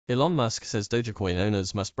Elon Musk says Dogecoin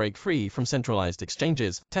owners must break free from centralized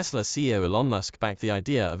exchanges. Tesla CEO Elon Musk backed the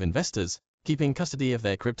idea of investors keeping custody of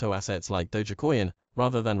their crypto assets like Dogecoin,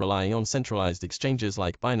 rather than relying on centralized exchanges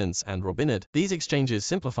like Binance and Robinhood. These exchanges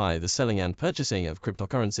simplify the selling and purchasing of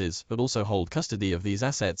cryptocurrencies but also hold custody of these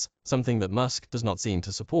assets, something that Musk does not seem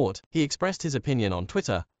to support. He expressed his opinion on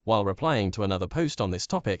Twitter, while replying to another post on this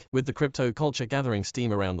topic. With the crypto culture gathering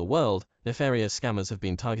steam around the world, nefarious scammers have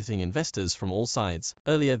been targeting investors from all sides.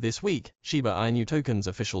 Earlier this week, Shiba Inu Token's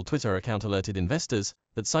official Twitter account alerted investors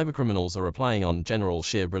that cybercriminals are replying on general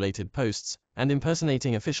SHIB-related posts and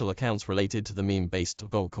impersonating official accounts related to the meme-based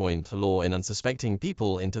Dogecoin to lure in unsuspecting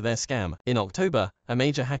people into their scam. In October, a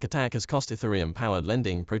major hack attack has cost Ethereum-powered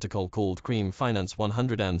lending protocol called Cream Finance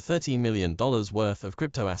 $130 million worth of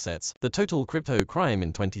crypto assets. The total crypto crime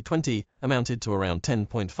in 2020 amounted to around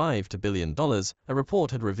 $10.5 billion, a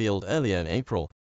report had revealed earlier in April.